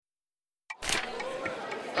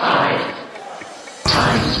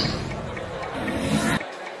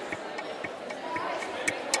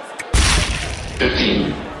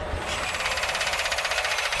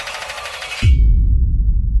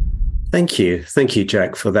Thank you. Thank you,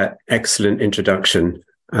 Jack, for that excellent introduction.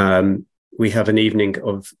 We have an evening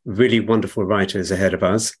of really wonderful writers ahead of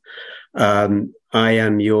us. I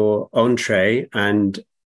am your entree, and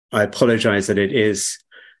I apologize that it is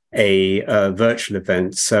a virtual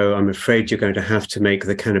event, so I'm afraid you're going to have to make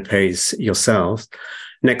the canapes yourself.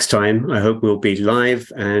 Next time, I hope we'll be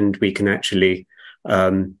live and we can actually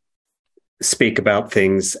speak about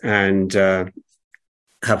things and have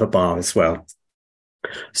a bar as well.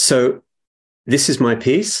 So this is my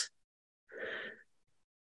piece.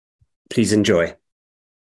 Please enjoy.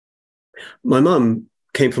 My mum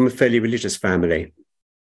came from a fairly religious family.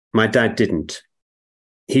 My dad didn't.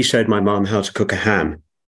 He showed my mum how to cook a ham.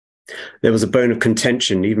 There was a bone of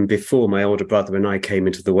contention even before my older brother and I came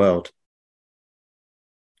into the world.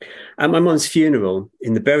 At my mum's funeral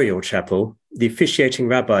in the burial chapel, the officiating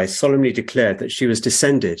rabbi solemnly declared that she was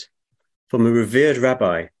descended from a revered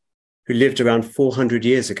rabbi who lived around 400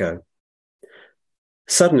 years ago.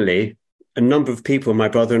 Suddenly, a number of people my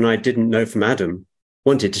brother and I didn't know from Adam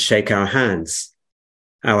wanted to shake our hands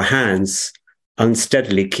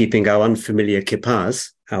unsteadily keeping our unfamiliar kippas,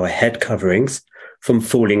 our head coverings, from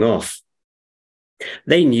falling off.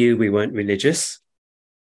 They knew we weren't religious.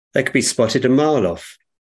 They could be spotted a mile off,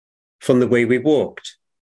 from the way we walked,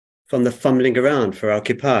 from the fumbling around for our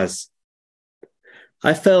kippas.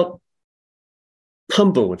 I felt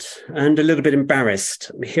humbled and a little bit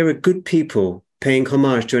embarrassed. Here are good people paying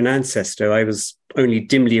homage to an ancestor I was only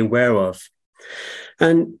dimly aware of.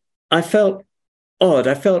 And I felt odd.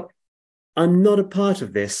 I felt I'm not a part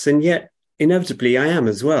of this, and yet inevitably I am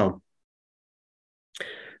as well.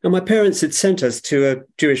 And my parents had sent us to a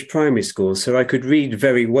Jewish primary school so I could read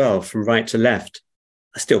very well from right to left.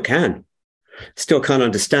 I still can. Still can't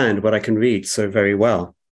understand what I can read so very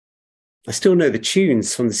well. I still know the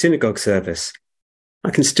tunes from the synagogue service. I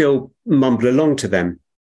can still mumble along to them.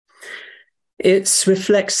 It's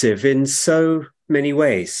reflexive in so many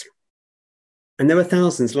ways. And there are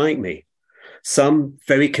thousands like me, some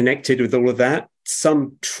very connected with all of that,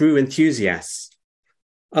 some true enthusiasts,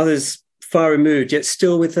 others far removed, yet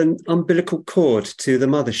still with an umbilical cord to the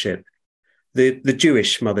mothership, the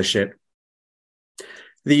Jewish mothership.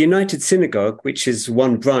 The United Synagogue, which is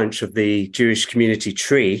one branch of the Jewish community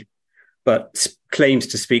tree, but claims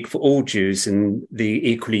to speak for all Jews in the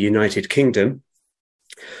equally United Kingdom,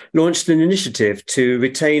 launched an initiative to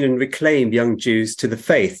retain and reclaim young Jews to the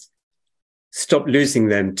faith, stop losing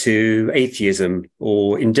them to atheism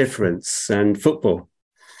or indifference and football.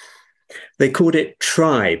 They called it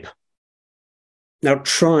Tribe. Now,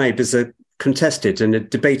 tribe is a contested and a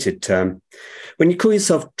debated term. When you call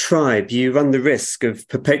yourself tribe, you run the risk of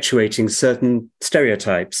perpetuating certain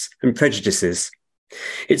stereotypes and prejudices.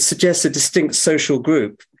 It suggests a distinct social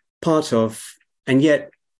group, part of, and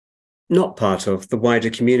yet not part of, the wider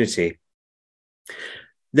community.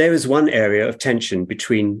 There is one area of tension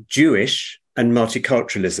between Jewish and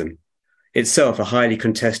multiculturalism, itself a highly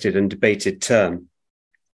contested and debated term.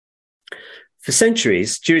 For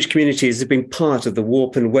centuries, Jewish communities have been part of the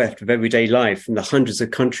warp and weft of everyday life in the hundreds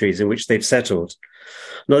of countries in which they've settled.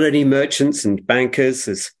 Not only merchants and bankers,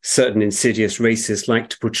 as certain insidious racists like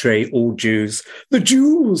to portray all Jews, the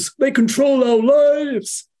Jews, they control our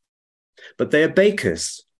lives. But they are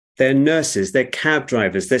bakers, they're nurses, they're cab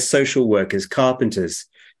drivers, they're social workers, carpenters,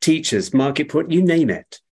 teachers, market, you name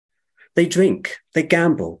it. They drink, they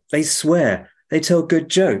gamble, they swear, they tell good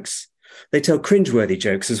jokes, they tell cringeworthy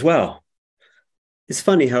jokes as well. It's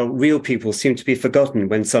funny how real people seem to be forgotten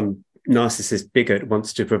when some narcissist bigot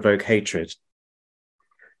wants to provoke hatred.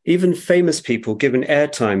 Even famous people given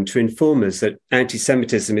airtime to inform us that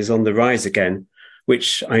anti-Semitism is on the rise again,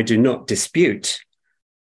 which I do not dispute,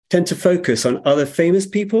 tend to focus on other famous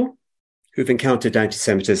people who've encountered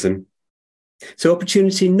anti-Semitism. So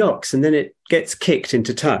opportunity knocks and then it gets kicked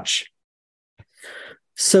into touch.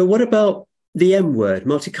 So what about the M word,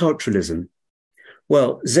 multiculturalism?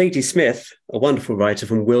 Well, Zadie Smith, a wonderful writer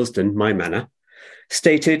from Willesden, my manor,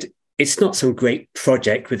 stated, it's not some great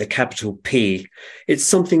project with a capital P. It's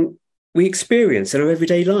something we experience in our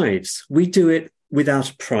everyday lives. We do it without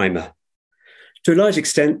a primer. To a large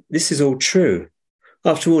extent, this is all true.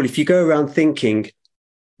 After all, if you go around thinking,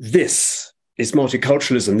 this is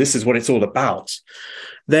multiculturalism, this is what it's all about,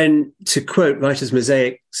 then to quote Writers'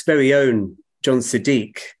 Mosaic's very own John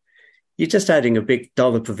Siddiq, you're just adding a big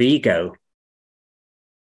dollop of ego.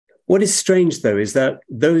 What is strange, though, is that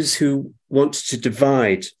those who want to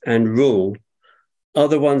divide and rule are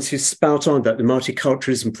the ones who spout on that the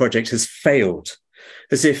multiculturalism project has failed,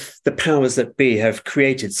 as if the powers that be have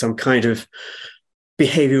created some kind of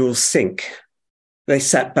behavioral sink. They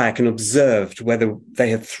sat back and observed whether they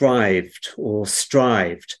had thrived or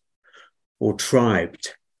strived, or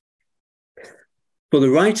tribed. For the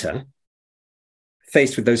writer,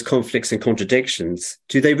 faced with those conflicts and contradictions,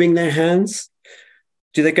 do they wring their hands?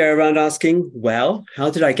 Do they go around asking, well, how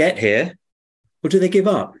did I get here? Or do they give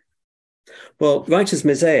up? Well, Writer's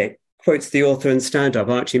Mosaic quotes the author and stand-up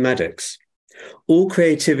Archie Maddox. All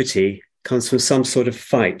creativity comes from some sort of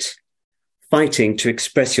fight, fighting to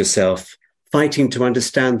express yourself, fighting to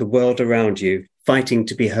understand the world around you, fighting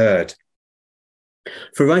to be heard.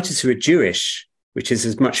 For writers who are Jewish, which is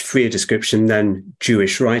as much freer description than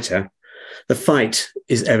Jewish writer, the fight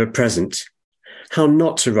is ever present. How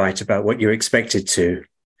not to write about what you're expected to,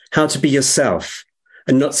 how to be yourself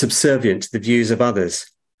and not subservient to the views of others.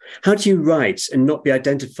 How do you write and not be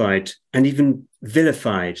identified and even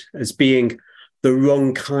vilified as being the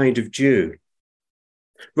wrong kind of Jew?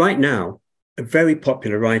 Right now, a very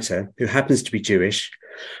popular writer who happens to be Jewish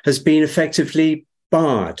has been effectively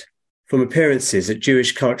barred from appearances at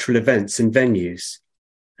Jewish cultural events and venues.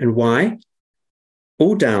 And why?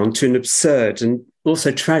 All down to an absurd and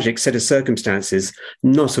also tragic set of circumstances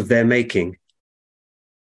not of their making.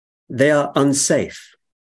 They are unsafe.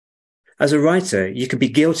 As a writer, you could be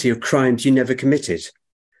guilty of crimes you never committed.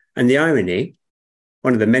 And the irony,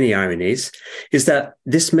 one of the many ironies, is that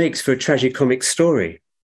this makes for a tragicomic story.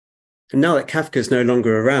 And now that Kafka's no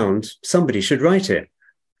longer around, somebody should write it.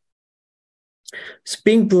 So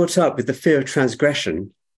being brought up with the fear of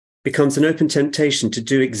transgression becomes an open temptation to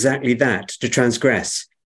do exactly that, to transgress.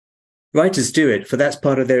 Writers do it, for that's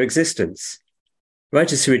part of their existence.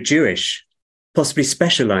 Writers who are Jewish possibly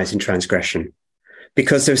specialize in transgression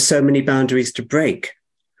because there are so many boundaries to break.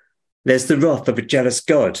 There's the wrath of a jealous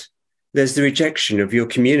God. There's the rejection of your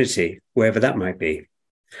community, wherever that might be.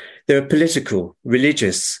 There are political,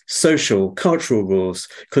 religious, social, cultural rules,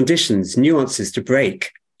 conditions, nuances to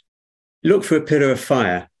break. Look for a pillar of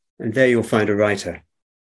fire, and there you'll find a writer.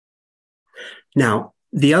 Now,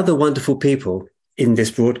 the other wonderful people in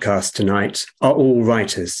this broadcast tonight are all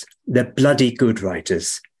writers. They're bloody good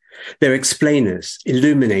writers. They're explainers,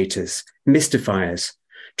 illuminators, mystifiers,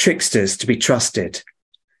 tricksters to be trusted,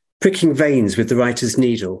 pricking veins with the writer's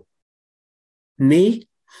needle. Me?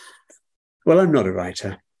 Well, I'm not a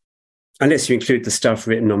writer, unless you include the stuff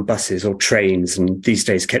written on buses or trains and these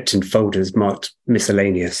days kept in folders marked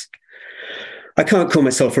miscellaneous. I can't call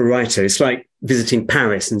myself a writer. It's like visiting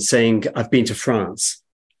Paris and saying I've been to France.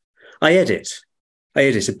 I edit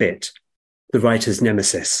a bit, the writer's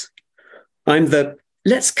nemesis. I'm the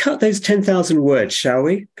let's cut those 10,000 words, shall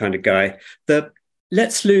we? Kind of guy. The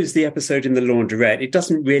let's lose the episode in the laundrette. It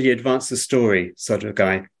doesn't really advance the story sort of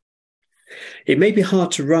guy. It may be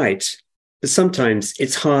hard to write, but sometimes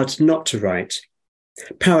it's hard not to write,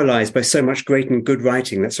 paralyzed by so much great and good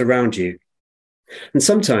writing that's around you. And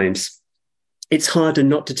sometimes it's harder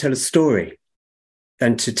not to tell a story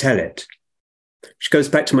than to tell it, which goes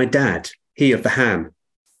back to my dad, he of the ham.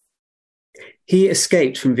 He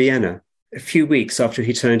escaped from Vienna a few weeks after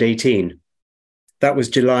he turned 18. That was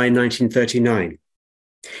July 1939.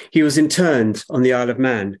 He was interned on the Isle of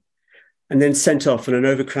Man and then sent off on an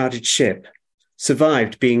overcrowded ship,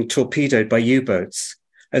 survived being torpedoed by U-boats,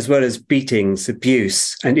 as well as beatings,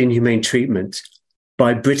 abuse, and inhumane treatment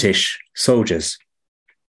by British soldiers.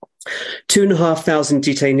 2,500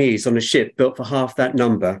 detainees on a ship built for half that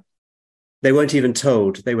number. They weren't even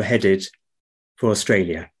told they were headed for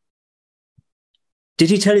Australia. Did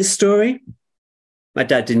he tell his story? My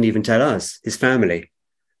dad didn't even tell us, his family.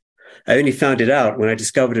 I only found it out when I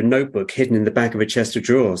discovered a notebook hidden in the back of a chest of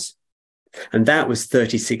drawers. And that was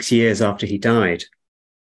 36 years after he died.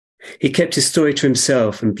 He kept his story to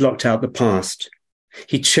himself and blocked out the past.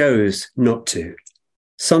 He chose not to.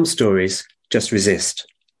 Some stories just resist.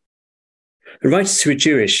 And writers who are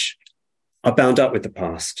Jewish are bound up with the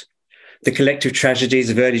past. The collective tragedies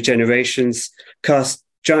of early generations cast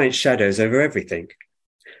giant shadows over everything.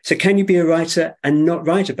 So can you be a writer and not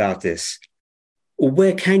write about this? Or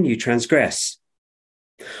where can you transgress?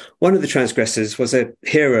 One of the transgressors was a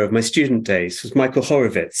hero of my student days, was Michael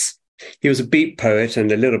Horowitz. He was a beat poet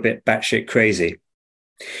and a little bit batshit crazy.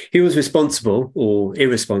 He was responsible, or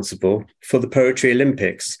irresponsible, for the Poetry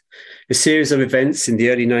Olympics, a series of events in the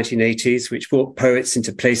early 1980s which brought poets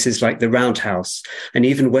into places like the Roundhouse and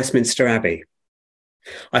even Westminster Abbey.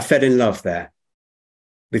 I fell in love there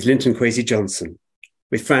with Linton Kwesi Johnson,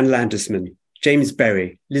 with Fran Landesman, James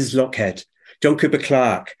Berry, Liz Lockhead, John Cooper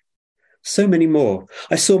Clarke, so many more.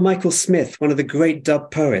 I saw Michael Smith, one of the great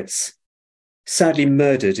dub poets, sadly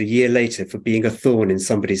murdered a year later for being a thorn in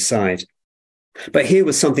somebody's side. But here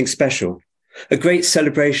was something special, a great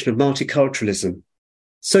celebration of multiculturalism.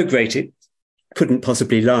 So great it couldn't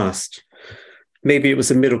possibly last. Maybe it was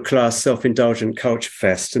a middle-class, self-indulgent culture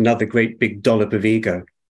fest, another great big dollop of ego.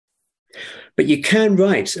 But you can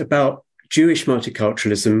write about Jewish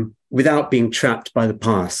multiculturalism without being trapped by the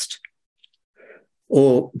past,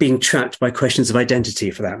 or being trapped by questions of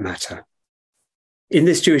identity, for that matter. In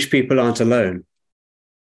this, Jewish people aren't alone.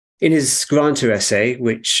 In his Granter essay,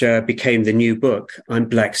 which became the new book, I'm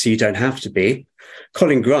Black So You Don't Have to Be,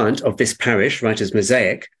 Colin Grant of This Parish, Writers'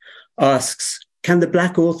 Mosaic, asks, can the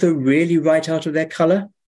Black author really write out of their colour?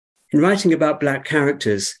 In writing about Black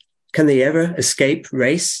characters, can they ever escape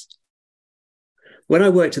race? When I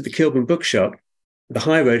worked at the Kilburn Bookshop, the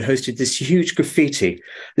High Road hosted this huge graffiti,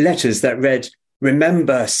 letters that read,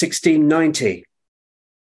 Remember 1690.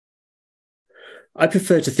 I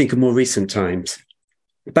prefer to think of more recent times.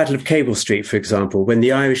 The Battle of Cable Street, for example, when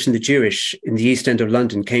the Irish and the Jewish in the East End of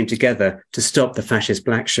London came together to stop the fascist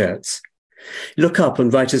black shirts. Look up on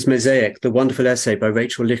Writer's Mosaic, the wonderful essay by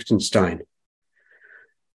Rachel Lichtenstein.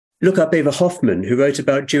 Look up Eva Hoffman, who wrote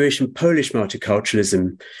about Jewish and Polish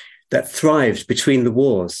multiculturalism that thrived between the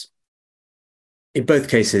wars. In both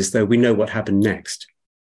cases, though, we know what happened next.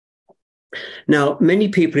 Now, many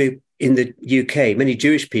people in the UK, many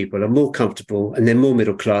Jewish people are more comfortable and they're more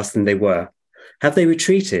middle class than they were. Have they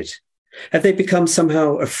retreated? Have they become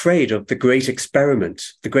somehow afraid of the great experiment,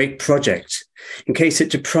 the great project, in case it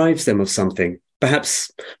deprives them of something?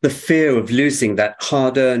 Perhaps the fear of losing that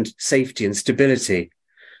hard-earned safety and stability.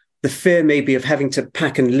 The fear maybe of having to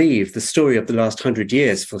pack and leave, the story of the last 100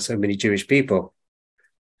 years for so many Jewish people.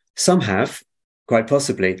 Some have, quite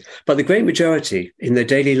possibly, but the great majority in their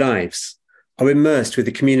daily lives are immersed with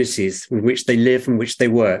the communities in which they live and which they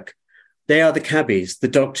work. They are the cabbies, the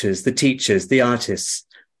doctors, the teachers, the artists,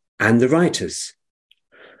 and the writers.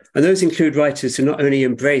 And those include writers who not only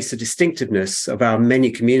embrace the distinctiveness of our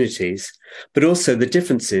many communities, but also the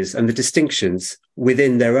differences and the distinctions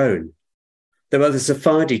within their own. There are the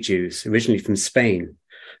Sephardi Jews, originally from Spain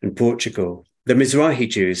and Portugal, the Mizrahi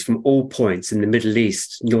Jews from all points in the Middle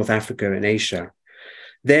East, North Africa, and Asia.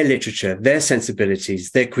 Their literature, their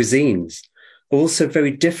sensibilities, their cuisines are also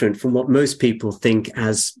very different from what most people think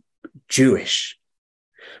as Jewish.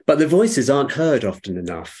 But their voices aren't heard often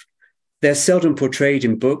enough. They're seldom portrayed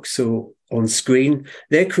in books or on screen.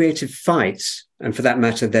 Their creative fight, and for that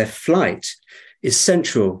matter, their flight, is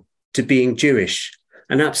central to being Jewish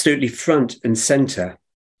and absolutely front and center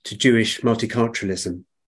to Jewish multiculturalism.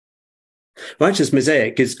 Writer's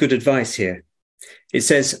Mosaic gives good advice here. It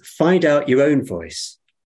says, find out your own voice.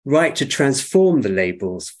 Write to transform the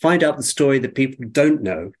labels. Find out the story that people don't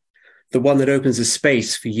know, the one that opens a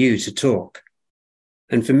space for you to talk.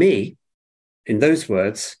 And for me, in those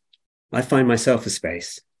words, I find myself a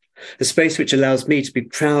space which allows me to be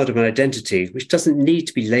proud of an identity which doesn't need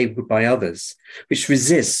to be labelled by others, which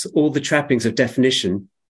resists all the trappings of definition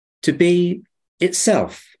to be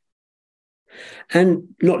itself. And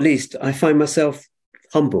not least, I find myself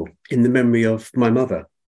humble in the memory of my mother,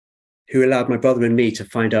 who allowed my brother and me to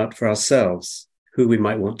find out for ourselves who we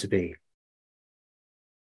might want to be.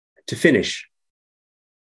 To finish,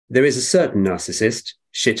 there is a certain narcissist,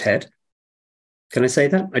 shithead, can I say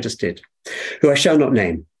that? I just did, who I shall not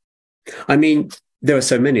name. I mean, there are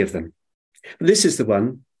so many of them. But this is the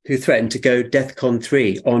one who threatened to go DEFCON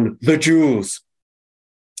 3 on the Jews.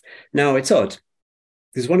 Now, it's odd,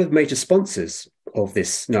 because one of the major sponsors of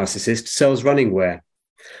this narcissist sells running wear.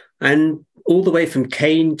 And all the way from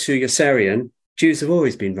Kane to Yossarian, Jews have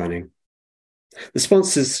always been running. The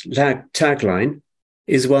sponsor's tagline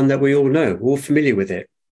is one that we all know, we're all familiar with it.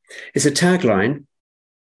 It's a tagline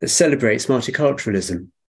that celebrates multiculturalism.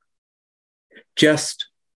 Just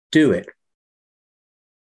do it.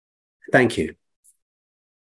 Thank you.